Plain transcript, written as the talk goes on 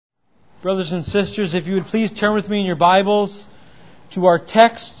Brothers and sisters, if you would please turn with me in your Bibles to our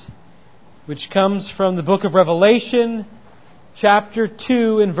text, which comes from the book of Revelation, chapter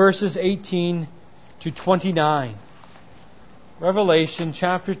 2, and verses 18 to 29. Revelation,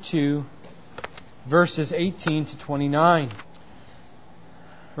 chapter 2, verses 18 to 29.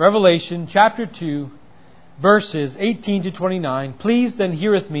 Revelation, chapter 2, verses 18 to 29. Please then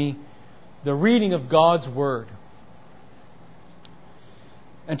hear with me the reading of God's Word.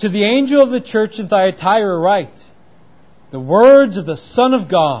 And to the angel of the church in Thyatira write, the words of the Son of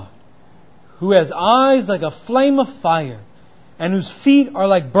God, who has eyes like a flame of fire, and whose feet are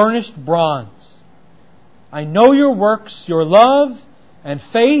like burnished bronze. I know your works, your love, and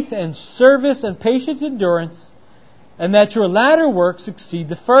faith, and service, and patient endurance, and that your latter works exceed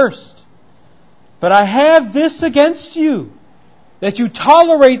the first. But I have this against you, that you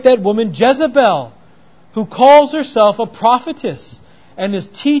tolerate that woman Jezebel, who calls herself a prophetess, and is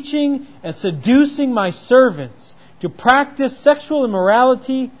teaching and seducing my servants to practice sexual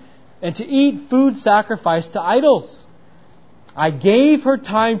immorality and to eat food sacrificed to idols. I gave her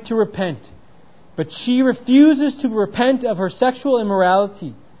time to repent, but she refuses to repent of her sexual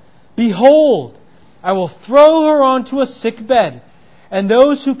immorality. Behold, I will throw her onto a sick bed, and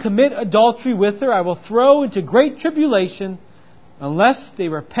those who commit adultery with her I will throw into great tribulation, unless they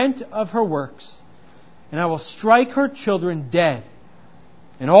repent of her works. And I will strike her children dead.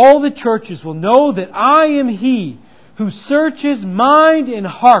 And all the churches will know that I am He who searches mind and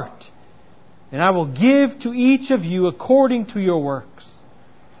heart. And I will give to each of you according to your works.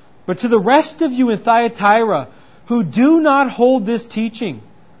 But to the rest of you in Thyatira, who do not hold this teaching,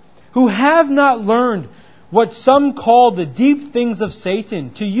 who have not learned what some call the deep things of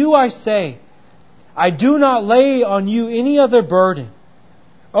Satan, to you I say, I do not lay on you any other burden.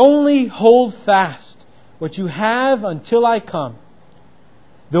 Only hold fast what you have until I come.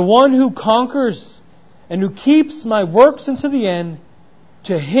 The one who conquers and who keeps my works unto the end,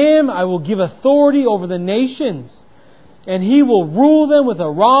 to him I will give authority over the nations, and he will rule them with a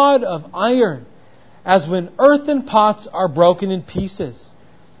rod of iron, as when earthen pots are broken in pieces,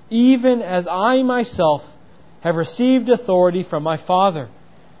 even as I myself have received authority from my Father.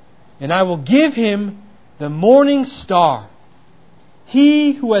 And I will give him the morning star.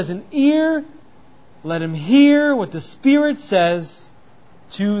 He who has an ear, let him hear what the Spirit says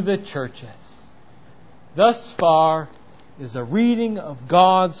to the churches. Thus far is a reading of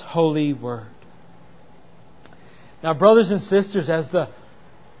God's holy Word. Now, brothers and sisters, as the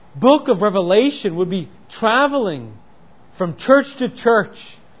book of Revelation would be traveling from church to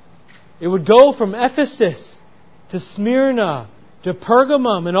church, it would go from Ephesus to Smyrna to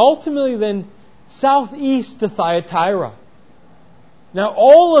Pergamum, and ultimately then southeast to Thyatira. Now,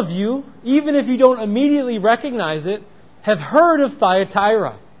 all of you, even if you don't immediately recognize it, have heard of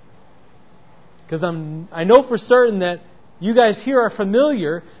Thyatira. Because I know for certain that you guys here are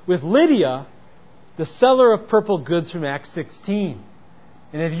familiar with Lydia, the seller of purple goods from Acts 16.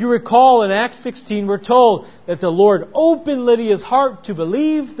 And if you recall, in Acts 16, we're told that the Lord opened Lydia's heart to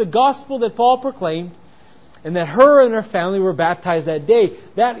believe the gospel that Paul proclaimed, and that her and her family were baptized that day.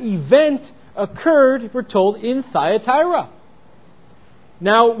 That event occurred, we're told, in Thyatira.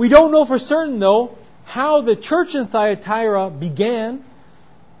 Now, we don't know for certain, though, how the church in Thyatira began,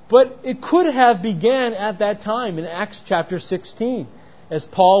 but it could have began at that time in Acts chapter 16, as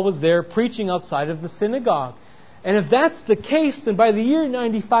Paul was there preaching outside of the synagogue. And if that's the case, then by the year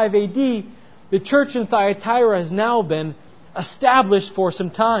 95 AD, the church in Thyatira has now been established for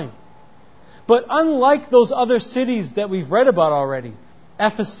some time. But unlike those other cities that we've read about already,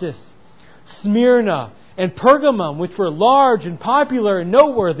 Ephesus, Smyrna, and Pergamum, which were large and popular and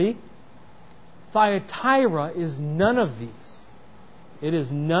noteworthy, Thyatira is none of these. It is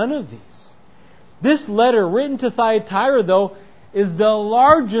none of these. This letter written to Thyatira, though, is the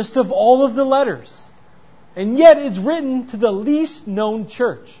largest of all of the letters. And yet it's written to the least known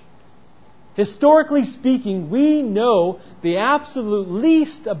church. Historically speaking, we know the absolute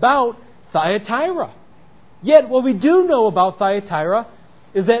least about Thyatira. Yet what we do know about Thyatira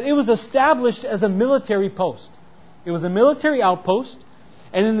is that it was established as a military post. It was a military outpost,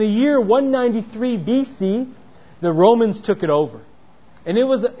 and in the year 193 BC, the Romans took it over. And it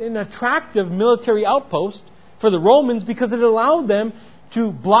was an attractive military outpost for the Romans because it allowed them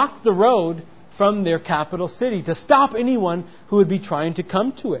to block the road from their capital city, to stop anyone who would be trying to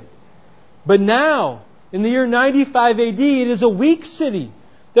come to it. But now, in the year 95 AD, it is a weak city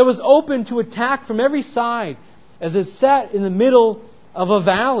that was open to attack from every side as it sat in the middle of a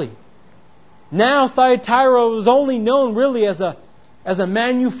valley. Now Thyatira was only known really as a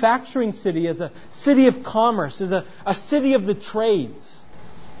manufacturing city, as a city of commerce, as a city of the trades.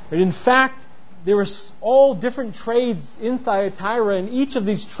 And in fact, there were all different trades in Thyatira, and each of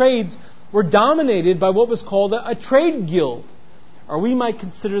these trades were dominated by what was called a trade guild. Or we might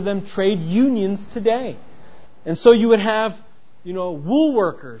consider them trade unions today. And so you would have, wool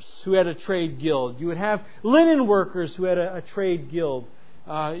workers who had a trade guild. You would have linen workers who had a trade guild.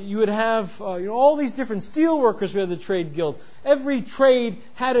 You would have all these different steel workers who had the trade guild. Every trade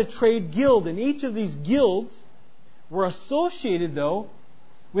had a trade guild, and each of these guilds were associated, though,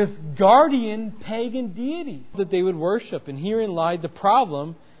 with guardian pagan deities that they would worship. And herein lied the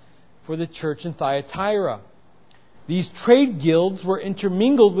problem for the church in Thyatira. These trade guilds were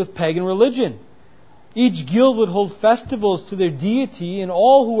intermingled with pagan religion. Each guild would hold festivals to their deity, and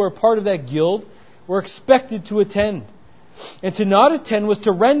all who were part of that guild were expected to attend. And to not attend was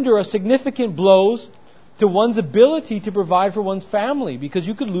to render a significant blows to one's ability to provide for one's family, because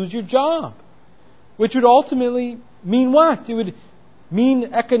you could lose your job. Which would ultimately mean what? It would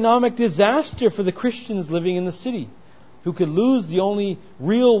mean economic disaster for the Christians living in the city, who could lose the only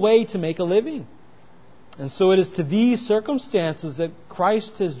real way to make a living. And so it is to these circumstances that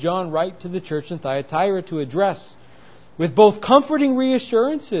Christ has John write to the church in Thyatira to address, with both comforting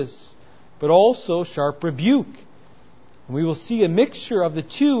reassurances, but also sharp rebuke. And we will see a mixture of the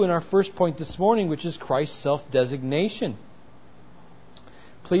two in our first point this morning, which is Christ's self-designation.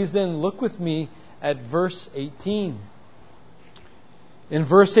 Please then look with me at verse 18. In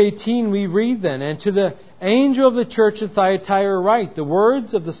verse 18 we read then, "And to the angel of the church at Thyatira write the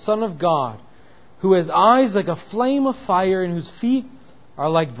words of the Son of God, who has eyes like a flame of fire and whose feet are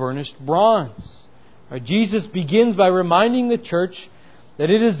like burnished bronze." Jesus begins by reminding the church that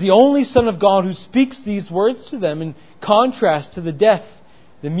it is the only Son of God who speaks these words to them, in contrast to the deaf,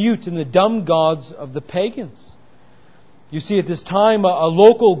 the mute, and the dumb gods of the pagans. You see, at this time, a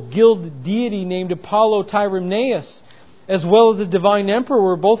local guild deity named Apollo Tyrimnaeus, as well as the divine emperor,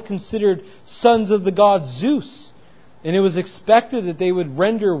 were both considered sons of the god Zeus. And it was expected that they would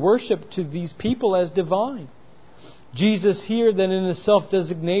render worship to these people as divine. Jesus here then in His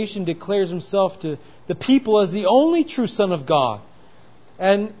self-designation declares Himself to the people as the only true Son of God.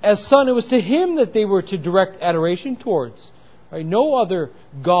 And as Son, it was to Him that they were to direct adoration towards. Right? No other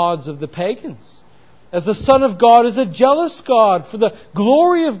gods of the pagans. As the Son of God is a jealous God for the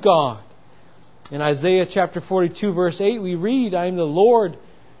glory of God. In Isaiah chapter 42 verse 8 we read, "I am the Lord,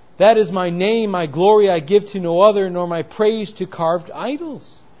 that is my name, my glory I give to no other, nor my praise to carved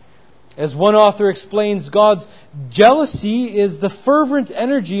idols." As one author explains, God's jealousy is the fervent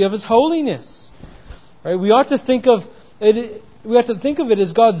energy of His holiness. Right? We ought to think of it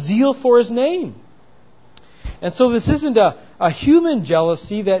as God's zeal for His name. And so this isn't a human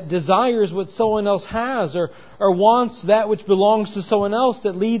jealousy that desires what someone else has or wants that which belongs to someone else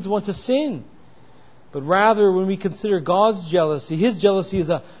that leads one to sin. But rather, when we consider God's jealousy, His jealousy is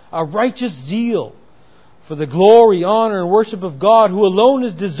a righteous zeal for the glory, honor, and worship of God, who alone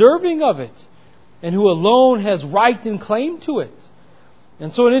is deserving of it, and who alone has right and claim to it.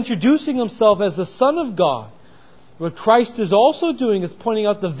 And so in introducing Himself as the Son of God, what Christ is also doing is pointing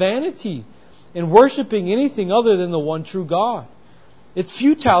out the vanity in worshiping anything other than the one true God. It's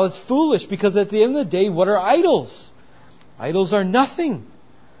futile, it's foolish, because at the end of the day, what are idols? Idols are nothing.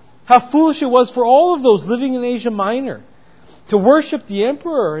 How foolish it was for all of those living in Asia Minor to worship the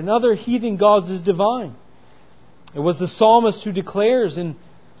emperor and other heathen gods as divine. It was the psalmist who declares in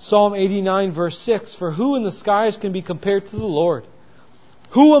Psalm 89 verse 6, "For who in the skies can be compared to the Lord?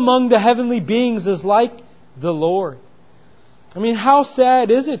 Who among the heavenly beings is like the Lord?" I mean, how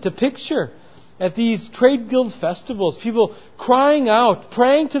sad is it to picture at these trade guild festivals people crying out,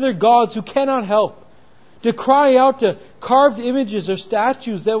 praying to their gods who cannot help, to cry out to carved images or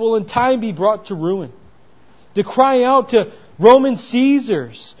statues that will in time be brought to ruin, to cry out to Roman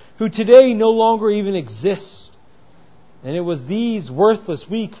Caesars who today no longer even exist. And it was these worthless,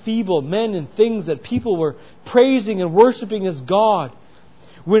 weak, feeble men and things that people were praising and worshiping as God,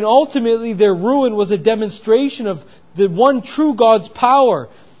 when ultimately their ruin was a demonstration of the one true God's power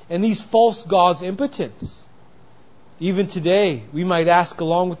and these false gods' impotence. Even today, we might ask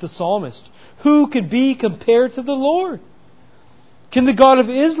along with the psalmist, who can be compared to the Lord? Can the God of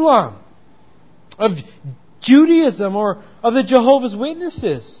Islam, of Judaism, or of the Jehovah's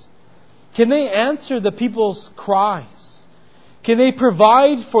Witnesses, can they answer the people's cries? Can they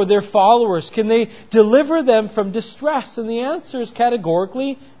provide for their followers? Can they deliver them from distress? And the answer is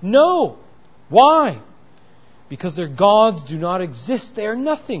categorically no. Why? Because their gods do not exist. They are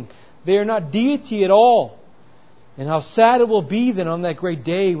nothing. They are not deity at all. And how sad it will be then on that great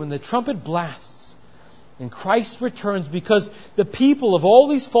day when the trumpet blasts And Christ returns because the people of all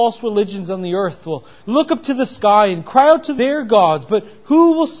these false religions on the earth will look up to the sky and cry out to their gods, but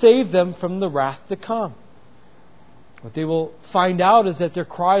who will save them from the wrath to come? What they will find out is that their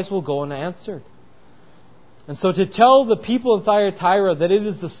cries will go unanswered. And so to tell the people in Thyatira that it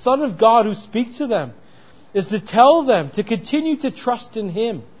is the Son of God who speaks to them is to tell them to continue to trust in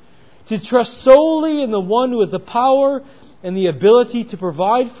Him, to trust solely in the one who has the power and the ability to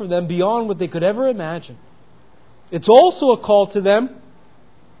provide for them beyond what they could ever imagine. It's also a call to them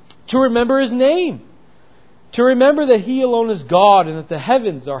to remember His name, to remember that He alone is God and that the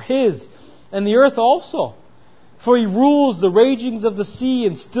heavens are His and the earth also. For He rules the ragings of the sea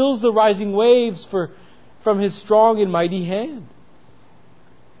and stills the rising waves from His strong and mighty hand.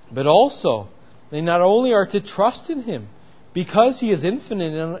 But also, they not only are to trust in Him because He is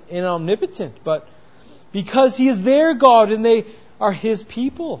infinite and omnipotent, but because He is their God and they are His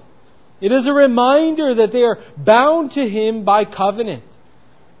people. It is a reminder that they are bound to Him by covenant.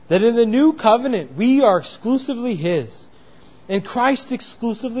 That in the new covenant, we are exclusively His. And Christ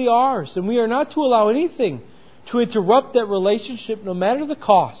exclusively ours. And we are not to allow anything to interrupt that relationship, no matter the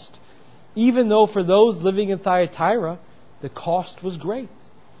cost. Even though for those living in Thyatira, the cost was great.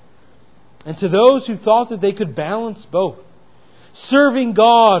 And to those who thought that they could balance both, serving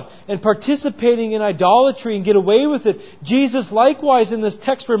God and participating in idolatry and get away with it, Jesus likewise in this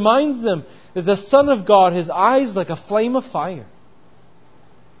text reminds them that the Son of God has eyes like a flame of fire.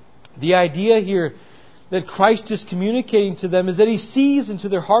 The idea here that Christ is communicating to them is that He sees into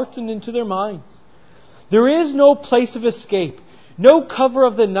their hearts and into their minds. There is no place of escape, no cover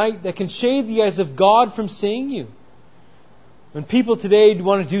of the night that can shade the eyes of God from seeing you. When people today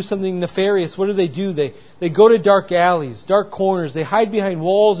want to do something nefarious, what do? They go to dark alleys, dark corners. They hide behind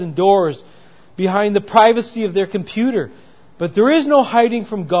walls and doors, behind the privacy of their computer. But there is no hiding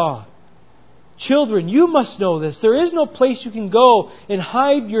from God. Children, you must know this. There is no place you can go and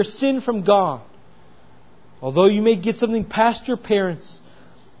hide your sin from God. Although you may get something past your parents,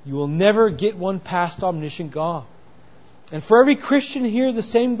 you will never get one past omniscient God. And for every Christian here, the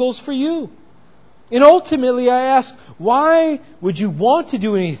same goes for you. And ultimately, I ask, why would you want to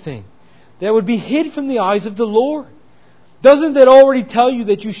do anything that would be hid from the eyes of the Lord? Doesn't that already tell you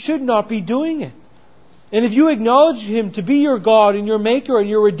that you should not be doing it? And if you acknowledge Him to be your God and your Maker and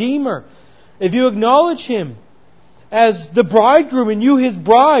your Redeemer, if you acknowledge Him as the bridegroom and you His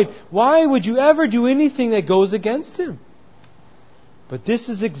bride, why would you ever do anything that goes against Him? But this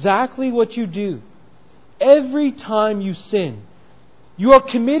is exactly what you do. Every time you sin, you are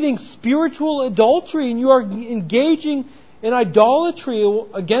committing spiritual adultery and you are engaging in idolatry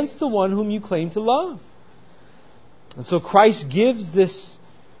against the one whom you claim to love. And so Christ gives this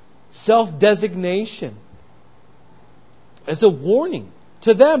self-designation as a warning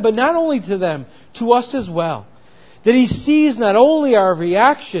to them, but not only to them, to us as well. That He sees not only our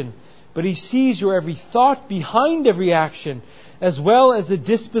reaction, but He sees your every thought behind every action, as well as the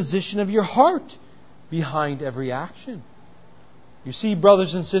disposition of your heart behind every action. You see,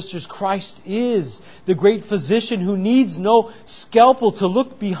 brothers and sisters, Christ is the great physician who needs no scalpel to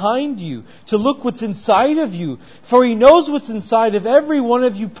look behind you, to look what's inside of you. For He knows what's inside of every one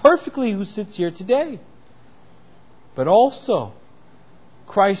of you perfectly who sits here today. But also,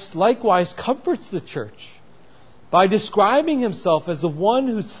 Christ likewise comforts the church by describing Himself as the one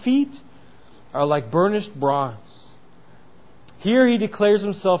whose feet are like burnished bronze. Here He declares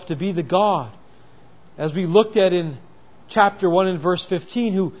Himself to be the God, as we looked at in chapter 1 and verse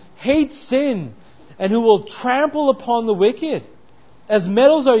 15, who hates sin and who will trample upon the wicked, as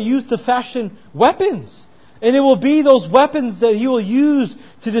metals are used to fashion weapons. And it will be those weapons that He will use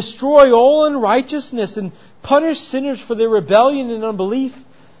to destroy all unrighteousness and punish sinners for their rebellion and unbelief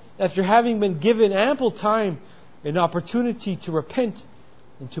after having been given ample time and opportunity to repent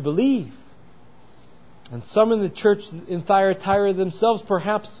and to believe. And some in the church in Thyatira themselves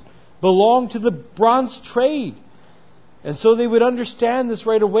perhaps belong to the bronze trade. And so they would understand this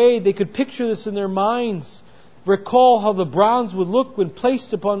right away. They could picture this in their minds. Recall how the bronze would look when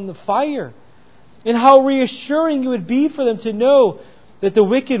placed upon the fire. And how reassuring it would be for them to know that the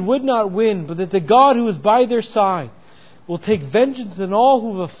wicked would not win, but that the God who is by their side will take vengeance on all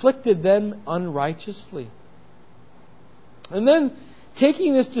who have afflicted them unrighteously. And then,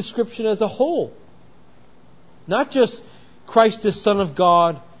 taking this description as a whole, not just Christ the Son of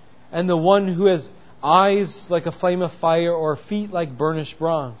God and the one who has eyes like a flame of fire or feet like burnished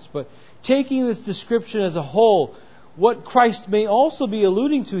bronze, but taking this description as a whole, what Christ may also be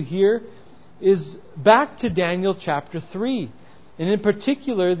alluding to here is back to Daniel chapter 3, and in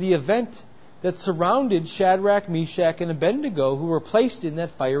particular the event that surrounded Shadrach, Meshach, and Abednego, who were placed in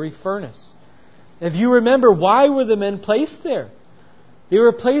that fiery furnace. If you remember, why were the men placed there? They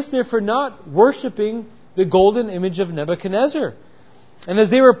were placed there for not worshiping the golden image of Nebuchadnezzar. And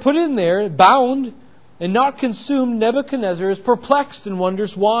as they were put in there, bound and not consumed, Nebuchadnezzar is perplexed and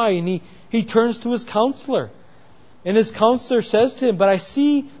wonders why. And he turns to his counselor. And his counselor says to him, "But I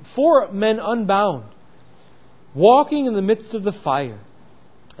see 4 men unbound, walking in the midst of the fire.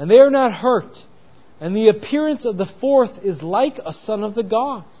 And they are not hurt. And the appearance of the 4th is like a son of the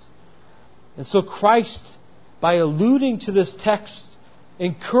gods." And so Christ, by alluding to this text,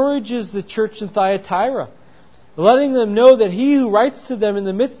 encourages the church in Thyatira, letting them know that He who writes to them in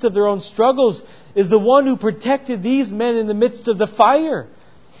the midst of their own struggles is the one who protected these men in the midst of the fire.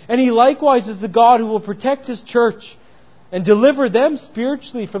 And He likewise is the God who will protect His church and deliver them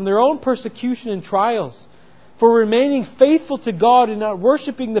spiritually from their own persecution and trials, for remaining faithful to God and not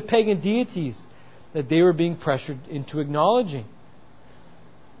worshipping the pagan deities that they were being pressured into acknowledging.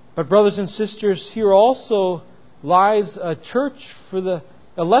 But brothers and sisters, here also lies a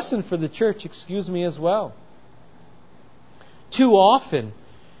lesson for the church, as well. Too often,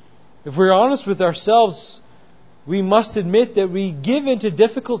 if we're honest with ourselves, we must admit that we give into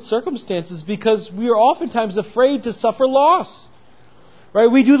difficult circumstances because we are oftentimes afraid to suffer loss.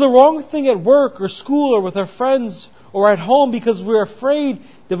 Right? We do the wrong thing at work or school or with our friends or at home because we're afraid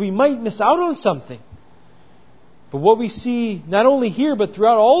that we might miss out on something. But what we see not only here but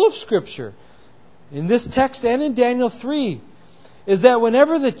throughout all of Scripture, in this text and in Daniel 3, is that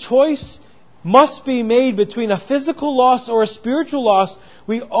whenever the choice must be made between a physical loss or a spiritual loss,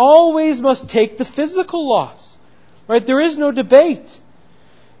 we always must take the physical loss. Right? There is no debate.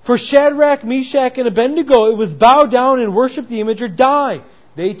 For Shadrach, Meshach, and Abednego, it was bow down and worship the image or die.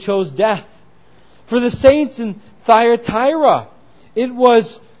 They chose death. For the saints in Thyatira, it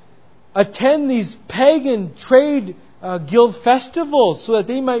was attend these pagan trade guild festivals so that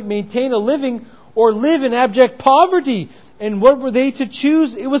they might maintain a living or live in abject poverty. And what were they to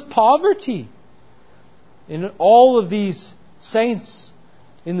choose? It was poverty. And all of these saints,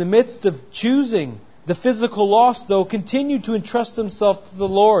 in the midst of choosing the physical loss, though, continued to entrust themselves to the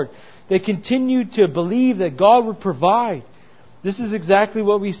Lord. They continued to believe that God would provide. This is exactly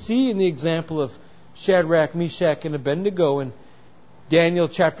what we see in the example of Shadrach, Meshach, and Abednego in Daniel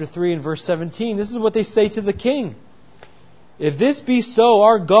chapter 3 and verse 17. This is what they say to the king. "If this be so,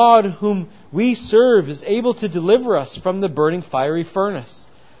 our God whom we serve is able to deliver us from the burning fiery furnace,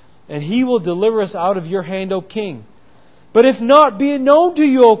 and He will deliver us out of your hand, O king. But if not, be it known to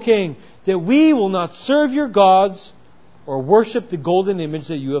you, O king, that we will not serve your gods or worship the golden image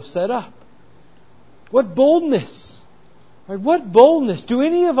that you have set up." What boldness! Right? What boldness! Do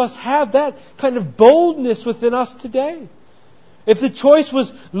any of us have that kind of boldness within us today? If the choice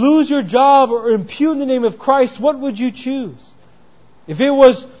was lose your job or impugn the name of Christ, what would you choose? If it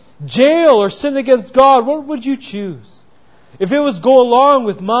was jail or sin against God, what would you choose? If it was go along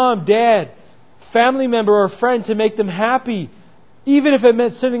with mom, dad, family member or friend to make them happy, even if it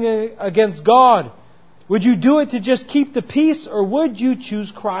meant sinning against God, would you do it to just keep the peace, or would you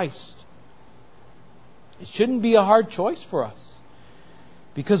choose Christ? It shouldn't be a hard choice for us.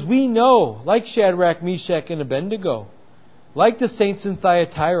 Because we know, like Shadrach, Meshach, and Abednego, like the saints in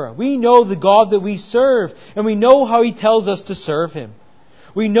Thyatira, we know the God that we serve, and we know how He tells us to serve Him.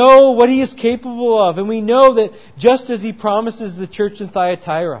 We know what He is capable of, and we know that just as He promises the church in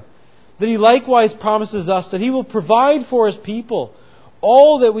Thyatira, that He likewise promises us that He will provide for His people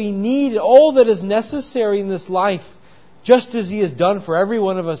all that we need, all that is necessary in this life, just as He has done for every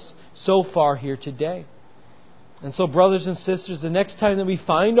one of us so far here today. And so, brothers and sisters, the next time that we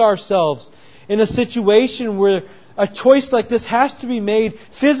find ourselves in a situation where a choice like this has to be made,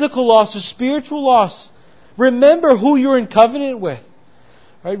 physical loss or spiritual loss, remember who you're in covenant with.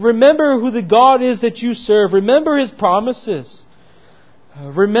 Right? Remember who the God is that you serve. Remember His promises.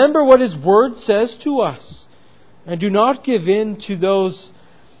 Remember what His Word says to us. And do not give in to those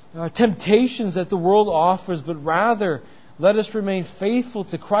temptations that the world offers, but rather let us remain faithful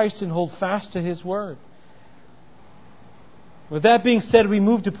to Christ and hold fast to His Word. With that being said, we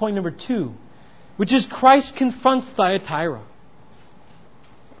move to point number 2, which is Christ confronts Thyatira.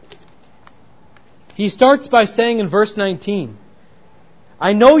 He starts by saying in verse 19,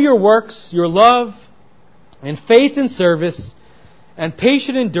 "I know your works, your love, and faith and service, and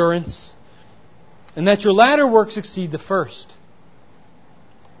patient endurance, and that your latter works exceed the first."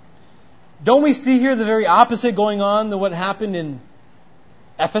 Don't we see here the very opposite going on than what happened in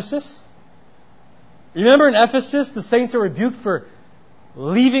Ephesus? Remember in Ephesus, the saints are rebuked for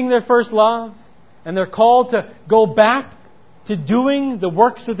leaving their first love, and they're called to go back to doing the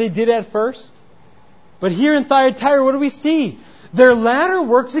works that they did at first. But here in Thyatira, what do we see? their latter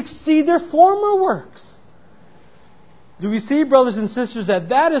works exceed their former works. Do we see, brothers and sisters,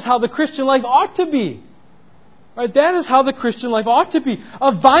 that is how the Christian life ought to be? Right? That is how the Christian life ought to be.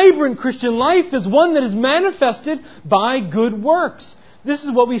 A vibrant Christian life is one that is manifested by good works. This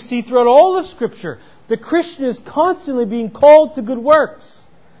is what we see throughout all of Scripture. The Christian is constantly being called to good works.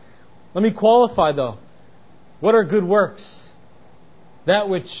 Let me qualify though. What are good works? That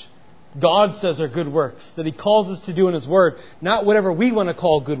which God says are good works, that He calls us to do in His Word, not whatever we want to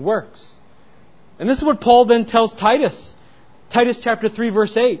call good works. And this is what Paul then tells Titus. Titus chapter 3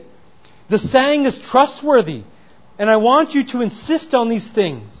 verse 8. The saying is trustworthy, and I want you to insist on these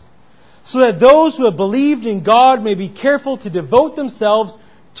things, so that those who have believed in God may be careful to devote themselves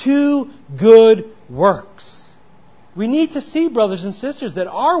to good works. We need to see, brothers and sisters, that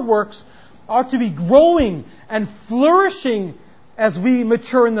our works are to be growing and flourishing as we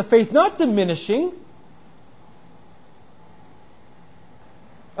mature in the faith, not diminishing.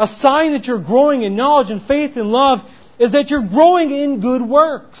 A sign that you're growing in knowledge and faith and love is that you're growing in good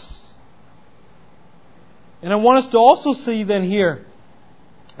works. And I want us to also see then here,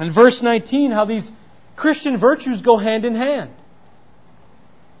 in verse 19, how these Christian virtues go hand in hand.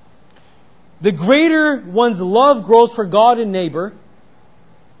 The greater one's love grows for God and neighbor,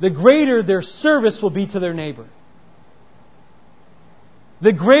 the greater their service will be to their neighbor.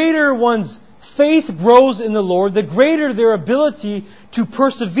 The greater one's faith grows in the Lord, the greater their ability to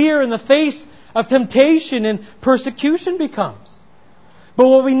persevere in the face of temptation and persecution becomes. But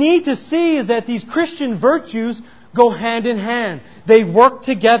what we need to see is that these Christian virtues go hand in hand. They work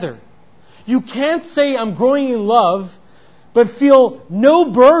together. You can't say, I'm growing in love, but feel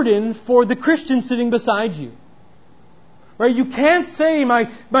no burden for the Christian sitting beside you. Right? You can't say, my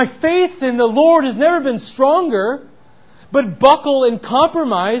faith in the Lord has never been stronger, but buckle and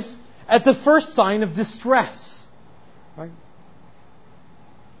compromise at the first sign of distress. Right?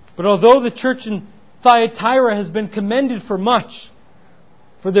 But although the church in Thyatira has been commended for much,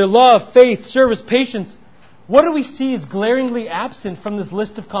 for their love, faith, service, patience, what do we see is glaringly absent from this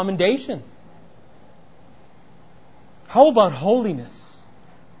list of commendations? How about holiness?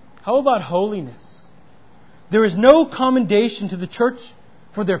 How about holiness? There is no commendation to the church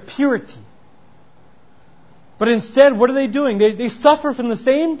for their purity. But instead, what are they doing? They suffer from the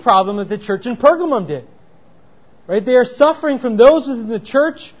same problem that the church in Pergamum did. Right? They are suffering from those within the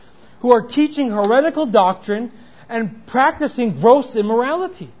church who are teaching heretical doctrine and practicing gross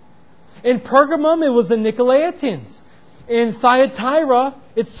immorality. In Pergamum, it was the Nicolaitans. In Thyatira,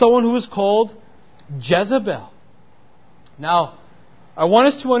 it's someone who is called Jezebel. Now, I want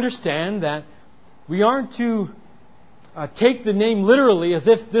us to understand that we aren't to take the name literally as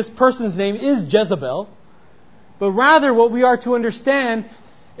if this person's name is Jezebel, but rather what we are to understand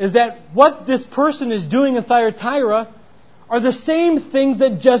is that what this person is doing in Thyatira are the same things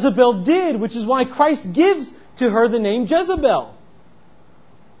that Jezebel did, which is why Christ gives to her the name Jezebel.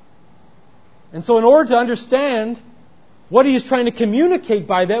 And so in order to understand what He is trying to communicate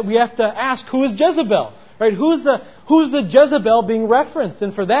by that, we have to ask, who is Jezebel? Right? Who's the Jezebel being referenced?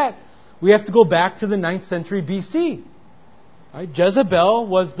 And for that, we have to go back to the 9th century BC. Right? Jezebel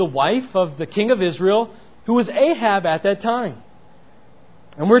was the wife of the king of Israel, who was Ahab at that time.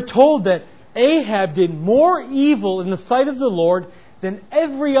 And we're told that Ahab did more evil in the sight of the Lord than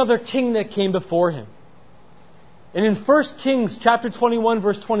every other king that came before him. And in 1 Kings chapter 21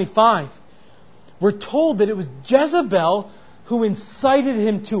 verse 25, we're told that it was Jezebel who incited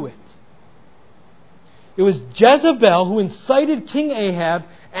him to it. It was Jezebel who incited King Ahab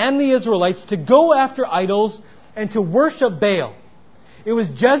and the Israelites to go after idols and to worship Baal. It was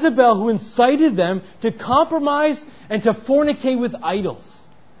Jezebel who incited them to compromise and to fornicate with idols.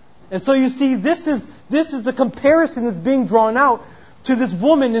 And so you see, this is the comparison that's being drawn out to this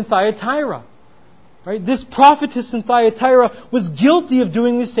woman in Thyatira. Right? This prophetess in Thyatira was guilty of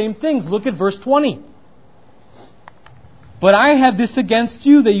doing the same things. Look at verse 20. But I have this against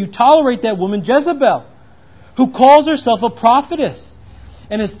you, that you tolerate that woman Jezebel, who calls herself a prophetess,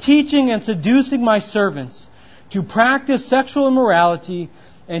 and is teaching and seducing my servants to practice sexual immorality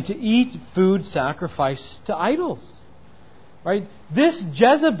and to eat food sacrificed to idols. Right? This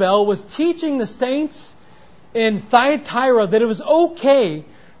Jezebel was teaching the saints in Thyatira that it was okay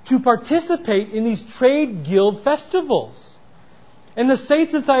to participate in these trade guild festivals. And the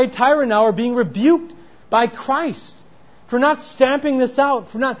saints in Thyatira now are being rebuked by Christ for not stamping this out,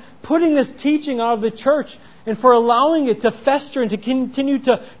 for not putting this teaching out of the church, and for allowing it to fester and to continue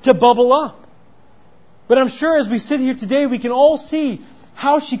to bubble up. But I'm sure as we sit here today, we can all see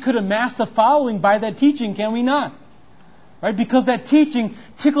how she could amass a following by that teaching, can we not? Right? Because that teaching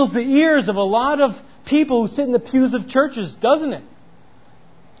tickles the ears of a lot of people who sit in the pews of churches, doesn't it?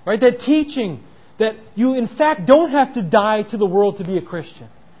 Right? That teaching that you in fact don't have to die to the world to be a Christian.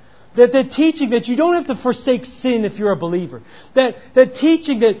 That teaching that you don't have to forsake sin if you're a believer. That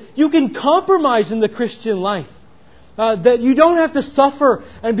teaching that you can compromise in the Christian life. That you don't have to suffer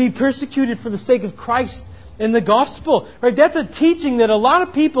and be persecuted for the sake of Christ and the gospel. Right? That's a teaching that a lot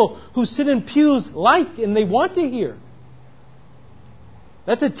of people who sit in pews like and they want to hear.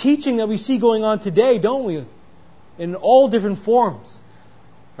 That's a teaching that we see going on today, don't we? In all different forms.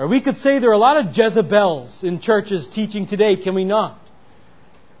 Or we could say there are a lot of Jezebels in churches teaching today, can we not?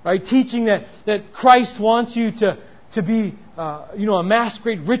 Right? Teaching that Christ wants you to be, amass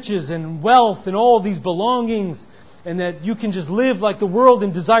great riches and wealth and all these belongings, and that you can just live like the world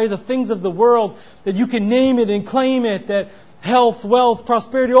and desire the things of the world, that you can name it and claim it, that health, wealth,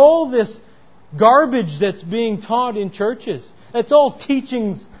 prosperity, all this garbage that's being taught in churches. That's all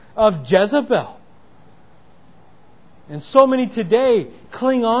teachings of Jezebel. And so many today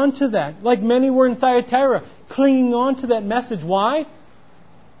cling on to that, like many were in Thyatira, clinging on to that message. Why?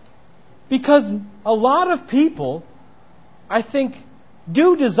 Because a lot of people, I think,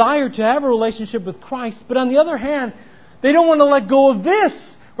 do desire to have a relationship with Christ, but on the other hand, they don't want to let go of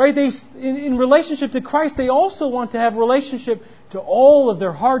this. Right? In relationship to Christ, they also want to have a relationship to all of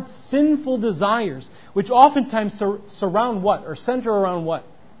their heart's sinful desires, which oftentimes surround what? Or center around what?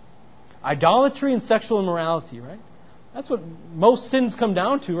 Idolatry and sexual immorality, right? That's what most sins come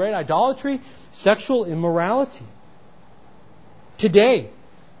down to, right? Idolatry, sexual immorality. Today,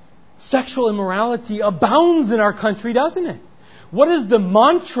 sexual immorality abounds in our country, doesn't it? What is the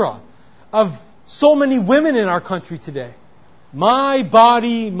mantra of so many women in our country today? My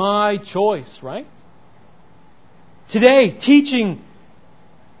body, my choice, right? Today, teaching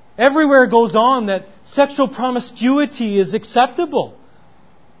everywhere goes on that sexual promiscuity is acceptable.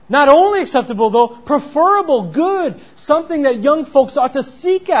 Not only acceptable, though, preferable, good, something that young folks ought to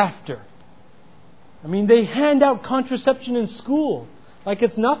seek after. I mean, they hand out contraception in school like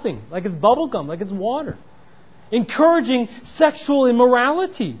it's nothing, like it's bubblegum, like it's water. Encouraging sexual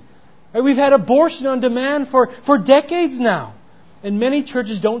immorality. Right? We've had abortion on demand for decades now. And many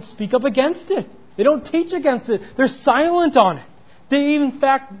churches don't speak up against it. They don't teach against it. They're silent on it. They even, in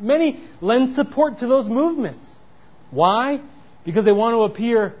fact, many lend support to those movements. Why? Because they want to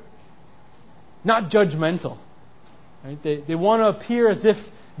appear not judgmental. Right? They want to appear as if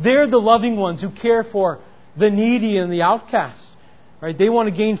they're the loving ones who care for the needy and the outcast. Right? They want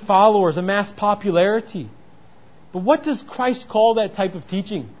to gain followers, amass popularity. But what does Christ call that type of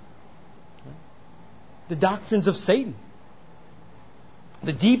teaching? The doctrines of Satan.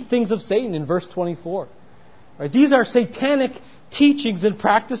 The deep things of Satan in verse 24. Right? These are satanic teachings and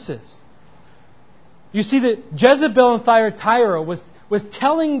practices. You see that Jezebel in Thyatira was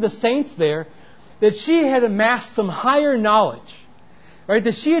telling the saints there that she had amassed some higher knowledge. Right?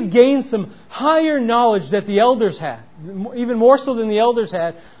 That she had gained some higher knowledge that the elders had. Even more so than the elders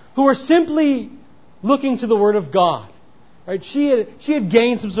had. Who were simply looking to the Word of God. Right? She had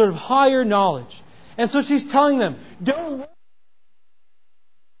gained some sort of higher knowledge. And so she's telling them, don't worry.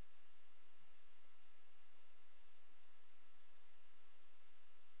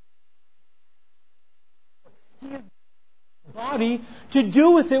 He has a body to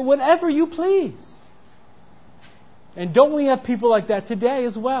do with it whatever you please. And don't we have people like that today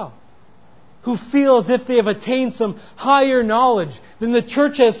as well? Who feel as if they have attained some higher knowledge than the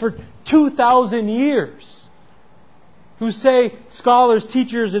church has for 2,000 years. Who say, scholars,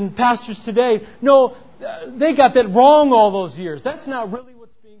 teachers, and pastors today, no, they got that wrong all those years. That's not really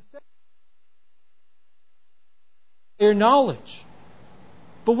what's being said. Their knowledge.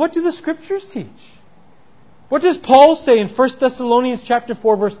 But what do the Scriptures teach? What does Paul say in 1 Thessalonians chapter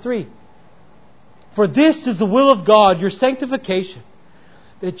 4, verse 3? For this is the will of God, your sanctification,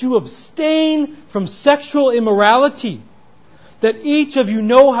 that you abstain from sexual immorality, that each of you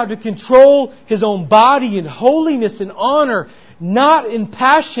know how to control his own body in holiness and honor, not in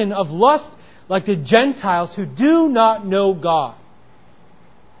passion of lust like the Gentiles who do not know God.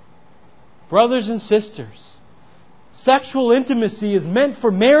 Brothers and sisters, sexual intimacy is meant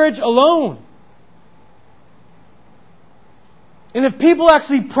for marriage alone. And if people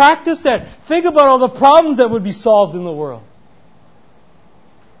actually practice that, think about all the problems that would be solved in the world.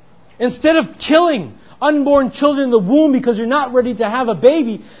 Instead of killing unborn children in the womb because you're not ready to have a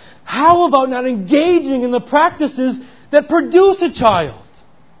baby, how about not engaging in the practices that produce a child?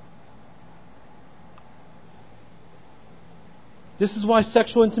 This is why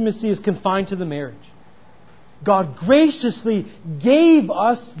sexual intimacy is confined to the marriage. God graciously gave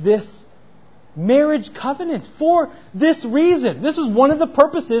us this marriage covenant for this reason. This is one of the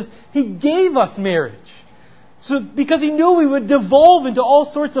purposes He gave us marriage. So, because He knew we would devolve into all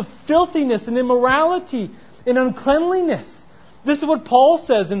sorts of filthiness and immorality and uncleanliness. This is what Paul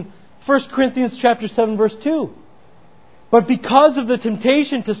says in 1 Corinthians chapter 7, verse 2. But because of the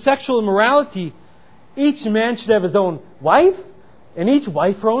temptation to sexual immorality, each man should have his own wife, and each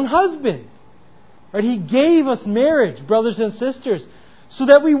wife her own husband. Right? He gave us marriage, brothers and sisters, so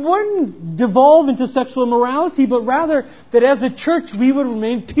that we wouldn't devolve into sexual immorality, but rather that as a church we would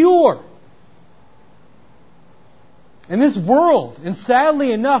remain pure. In this world, and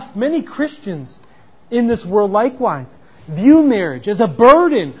sadly enough, many Christians in this world likewise view marriage as a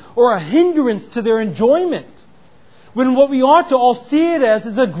burden or a hindrance to their enjoyment, when what we ought to all see it as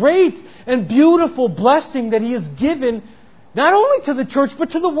is a great and beautiful blessing that He has given not only to the church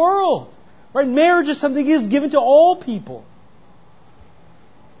but to the world. Right? Marriage is something He has given to all people.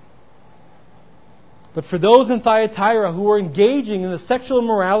 But for those in Thyatira who are engaging in the sexual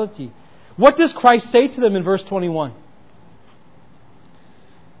immorality, what does Christ say to them in verse 21?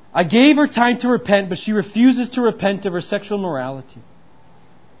 I gave her time to repent, but she refuses to repent of her sexual immorality.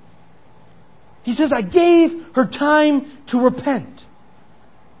 He says, I gave her time to repent.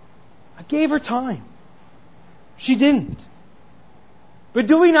 I gave her time. She didn't. But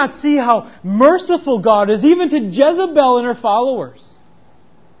do we not see how merciful God is, even to Jezebel and her followers?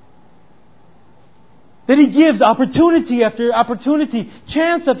 That He gives opportunity after opportunity,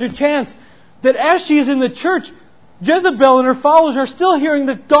 chance after chance, that as she is in the church, Jezebel and her followers are still hearing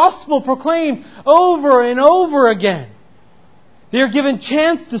the gospel proclaimed over and over again. They are given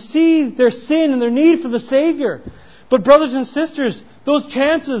chance to see their sin and their need for the Savior. But brothers and sisters, those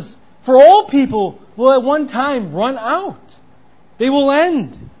chances for all people will at one time run out. They will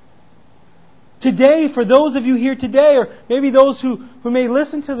end. Today, for those of you here today, or maybe those who may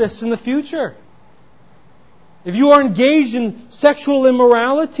listen to this in the future, if you are engaged in sexual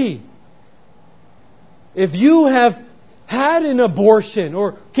immorality, if you have had an abortion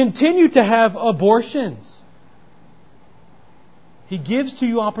or continue to have abortions, He gives to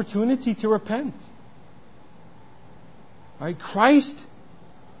you opportunity to repent. Right? Christ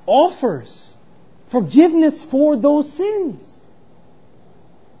offers forgiveness for those sins.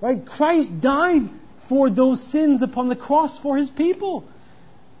 Right? Christ died for those sins upon the cross for His people.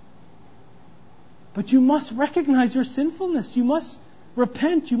 But you must recognize your sinfulness. You must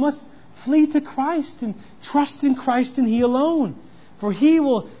repent. You must flee to Christ and trust in Christ and He alone. For He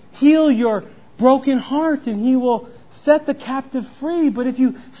will heal your broken heart and He will set the captive free. But if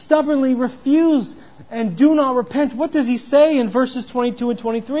you stubbornly refuse and do not repent, what does He say in verses 22 and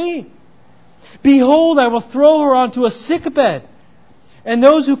 23? Behold, I will throw her onto a sickbed, and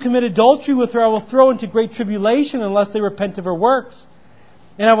those who commit adultery with her I will throw into great tribulation unless they repent of her works.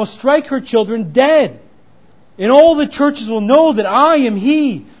 And I will strike her children dead. And all the churches will know that I am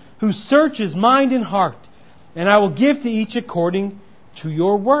He who searches mind and heart, and I will give to each according to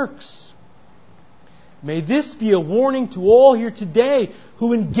your works. May this be a warning to all here today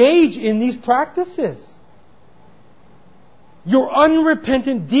who engage in these practices. Your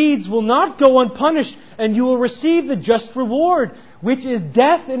unrepentant deeds will not go unpunished, and you will receive the just reward, which is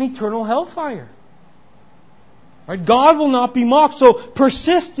death and eternal hellfire. Right? God will not be mocked, so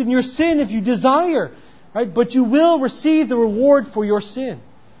persist in your sin if you desire. Right? But you will receive the reward for your sin.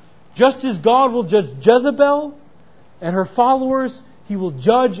 Just as God will judge Jezebel and her followers, He will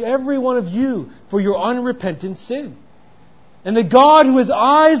judge every one of you for your unrepentant sin. And the God who has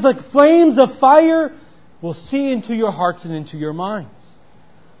eyes like flames of fire will see into your hearts and into your minds.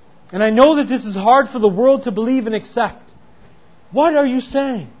 And I know that this is hard for the world to believe and accept. What are you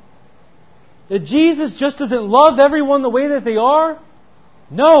saying? That Jesus just doesn't love everyone the way that they are?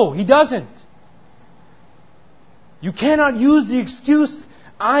 No, He doesn't. You cannot use the excuse,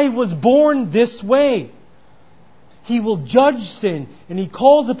 I was born this way. He will judge sin, and He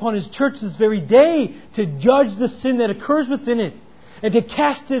calls upon His church this very day to judge the sin that occurs within it and to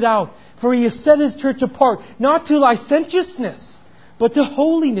cast it out. For He has set His church apart, not to licentiousness, but to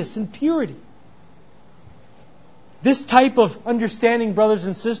holiness and purity. This type of understanding, brothers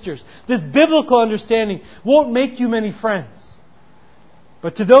and sisters, this biblical understanding won't make you many friends.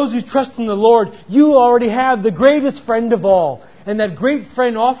 But to those who trust in the Lord, you already have the greatest friend of all. And that great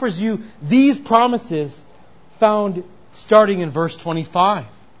friend offers you these promises found starting in verse 25.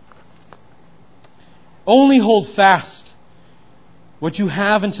 Only hold fast what you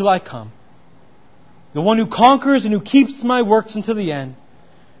have until I come. The one who conquers and who keeps my works until the end,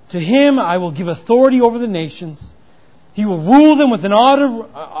 to him I will give authority over the nations. He will rule them with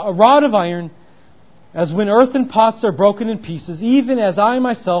a rod of iron, as when earthen pots are broken in pieces, even as I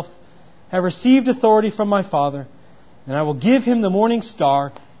myself have received authority from my Father, and I will give him the morning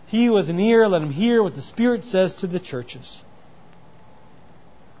star. He who has an ear, let him hear what the Spirit says to the churches.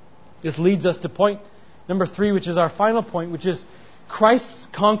 This leads us to point number 3, which is our final point, which is Christ's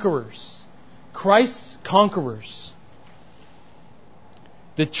conquerors. Christ's conquerors.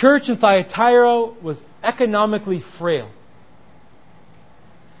 The church in Thyatira was economically frail.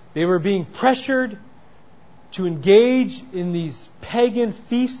 They were being pressured to engage in these pagan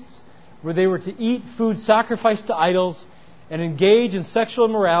feasts where they were to eat food sacrificed to idols and engage in sexual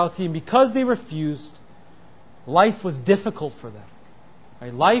immorality. And because they refused, life was difficult for them.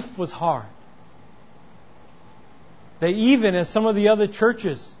 Right? Life was hard. They even, as some of the other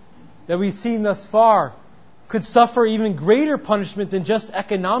churches that we've seen thus far, could suffer even greater punishment than just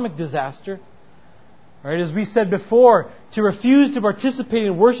economic disaster. Right? As we said before, to refuse to participate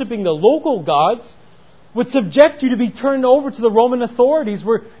in worshiping the local gods would subject you to be turned over to the Roman authorities,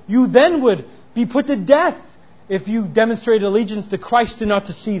 where you then would be put to death if you demonstrated allegiance to Christ and not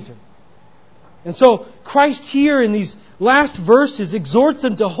to Caesar. And so Christ here in these last verses exhorts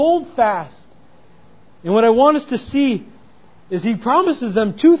them to hold fast. And what I want us to see is He promises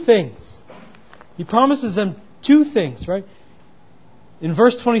them two things. He promises them two things, right? In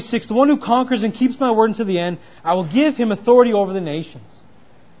verse 26, the one who conquers and keeps my word unto the end, I will give him authority over the nations.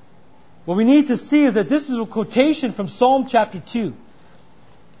 What we need to see is that this is a quotation from Psalm chapter 2.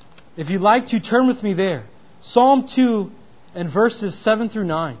 If you'd like to, turn with me there. Psalm 2 and verses 7 through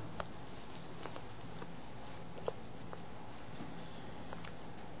 9.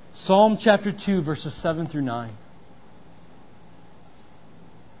 Psalm chapter 2, verses 7 through 9.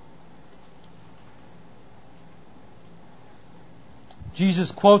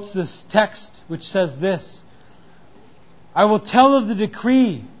 Jesus quotes this text which says this: I will tell of the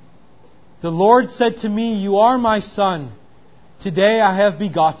decree. The Lord said to me, you are my son. Today I have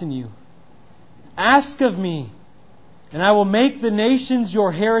begotten you. Ask of me, and I will make the nations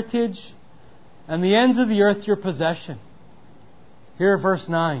your heritage, and the ends of the earth your possession. Here, verse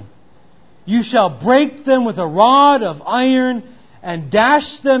 9. You shall break them with a rod of iron, and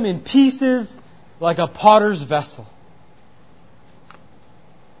dash them in pieces like a potter's vessel.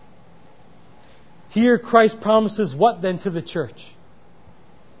 Here Christ promises what then to the church?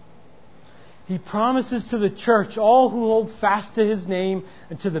 He promises to the church, all who hold fast to His name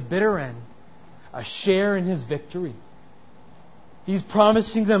and to the bitter end, a share in His victory. He's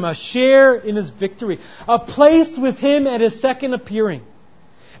promising them a share in His victory, a place with Him at His second appearing.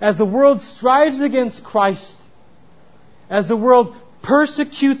 As the world strives against Christ, as the world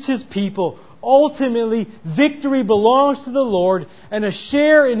persecutes His people, ultimately victory belongs to the Lord, and a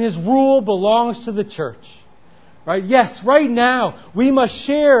share in His rule belongs to the church. Right? Yes, right now we must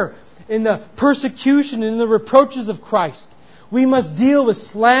share in the persecution and the reproaches of Christ. We must deal with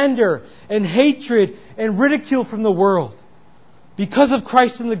slander and hatred and ridicule from the world because of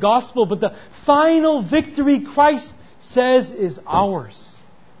Christ and the gospel. But the final victory, Christ says, is ours.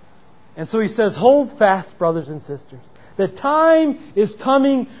 And so He says, hold fast, brothers and sisters. The time is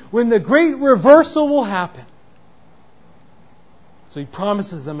coming when the great reversal will happen. So He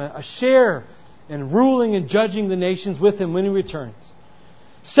promises them a share in ruling and judging the nations with Him when He returns.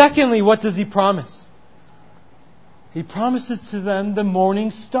 Secondly, what does He promise? He promises to them the morning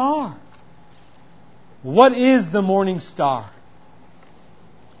star. What is the morning star?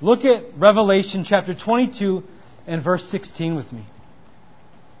 Look at Revelation chapter 22 and verse 16 with me.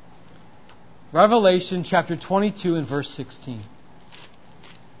 Revelation chapter 22 and verse 16.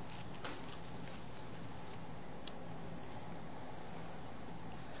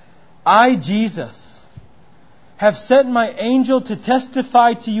 I, Jesus, have sent my angel to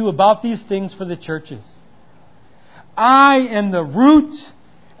testify to you about these things for the churches. I am the root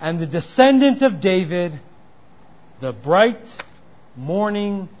and the descendant of David, the bright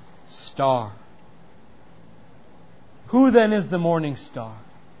morning star. Who then is the morning star?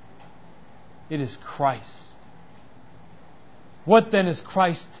 It is Christ. What then is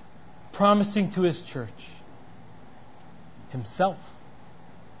Christ promising to His church? Himself.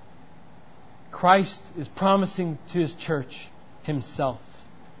 Christ is promising to His church Himself.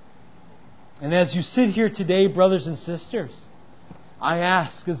 And as you sit here today, brothers and sisters, I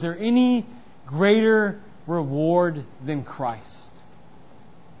ask, is there any greater reward than Christ?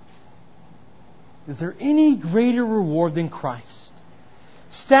 Is there any greater reward than Christ?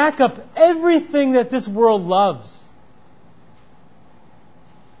 Stack up everything that this world loves.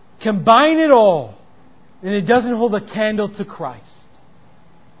 Combine it all, and it doesn't hold a candle to Christ.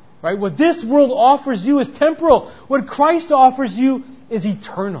 Right? What this world offers you is temporal. What Christ offers you is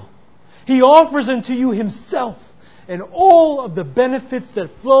eternal. He offers unto you Himself. and all of the benefits that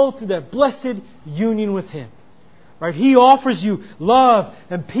flow through that blessed union with Him. Right? He offers you love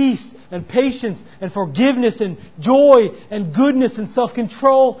and peace and patience and forgiveness and joy and goodness and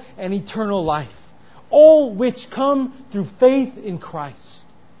self-control and eternal life. All which come through faith in Christ.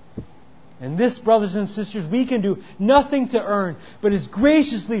 And this, brothers and sisters, we can do nothing to earn, but is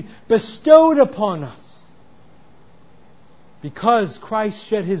graciously bestowed upon us because Christ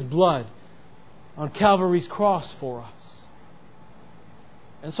shed His blood on Calvary's cross for us.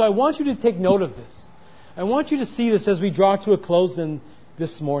 And so I want you to take note of this. I want you to see this as we draw to a close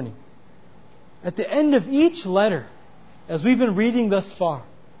this morning. At the end of each letter, as we've been reading thus far,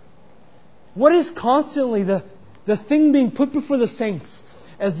 what is constantly the thing being put before the saints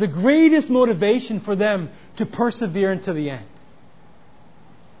as the greatest motivation for them to persevere unto the end?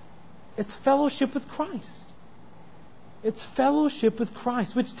 It's fellowship with Christ. It's fellowship with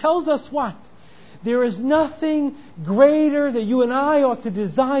Christ, which tells us what? There is nothing greater that you and I ought to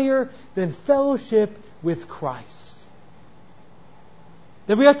desire than fellowship with Christ.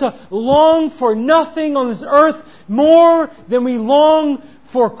 That we have to long for nothing on this earth more than we long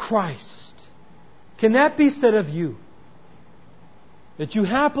for Christ. Can that be said of you? That you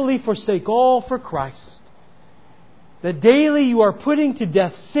happily forsake all for Christ. That daily you are putting to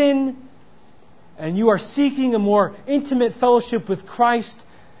death sin and you are seeking a more intimate fellowship with Christ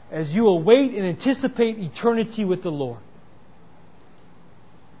as you await and anticipate eternity with the Lord.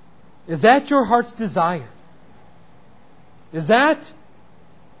 Is that your heart's desire? Is that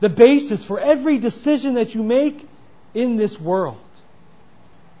the basis for every decision that you make in this world?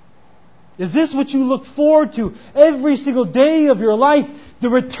 Is this what you look forward to every single day of your life? The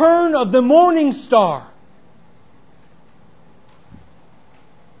return of the morning star?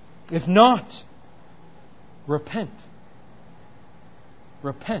 If not, repent.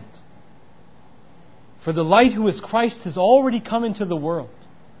 Repent. For the light who is Christ has already come into the world.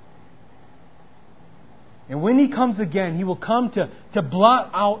 And when He comes again, He will come to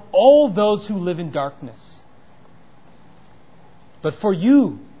blot out all those who live in darkness. But for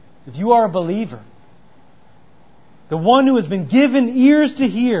you, if you are a believer, the one who has been given ears to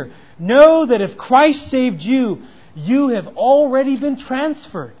hear, know that if Christ saved you, you have already been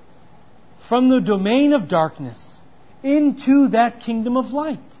transferred from the domain of darkness into that kingdom of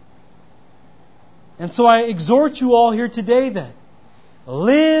light. And so I exhort you all here today then,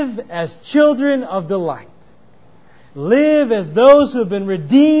 live as children of the light. Live as those who have been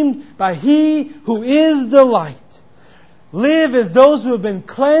redeemed by He who is the light. Live as those who have been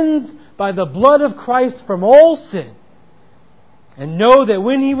cleansed by the blood of Christ from all sin. And know that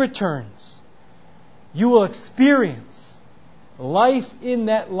when He returns, you will experience life in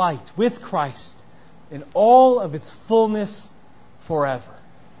that light with Christ in all of its fullness forever.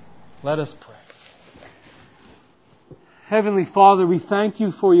 Let us pray. Heavenly Father, we thank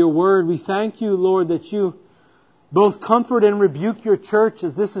You for Your word. We thank You, Lord, that You both comfort and rebuke Your church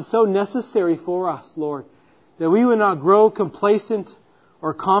as this is so necessary for us, Lord. That we would not grow complacent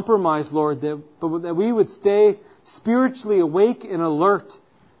or compromise, Lord, but that we would stay spiritually awake and alert,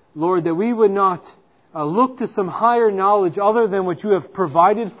 Lord, that we would not look to some higher knowledge other than what You have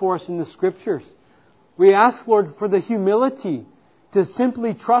provided for us in the Scriptures. We ask, Lord, for the humility to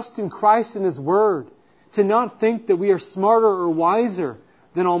simply trust in Christ and His Word, to not think that we are smarter or wiser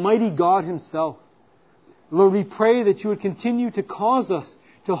than Almighty God Himself. Lord, we pray that You would continue to cause us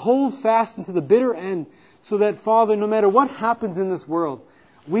to hold fast unto the bitter end, so that, Father, no matter what happens in this world,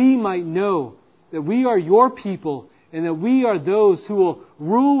 we might know that we are Your people and that we are those who will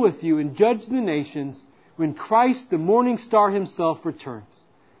rule with You and judge the nations when Christ, the morning star Himself, returns.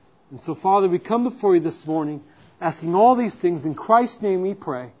 And so, Father, we come before You this morning asking all these things. In Christ's name we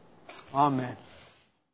pray. Amen.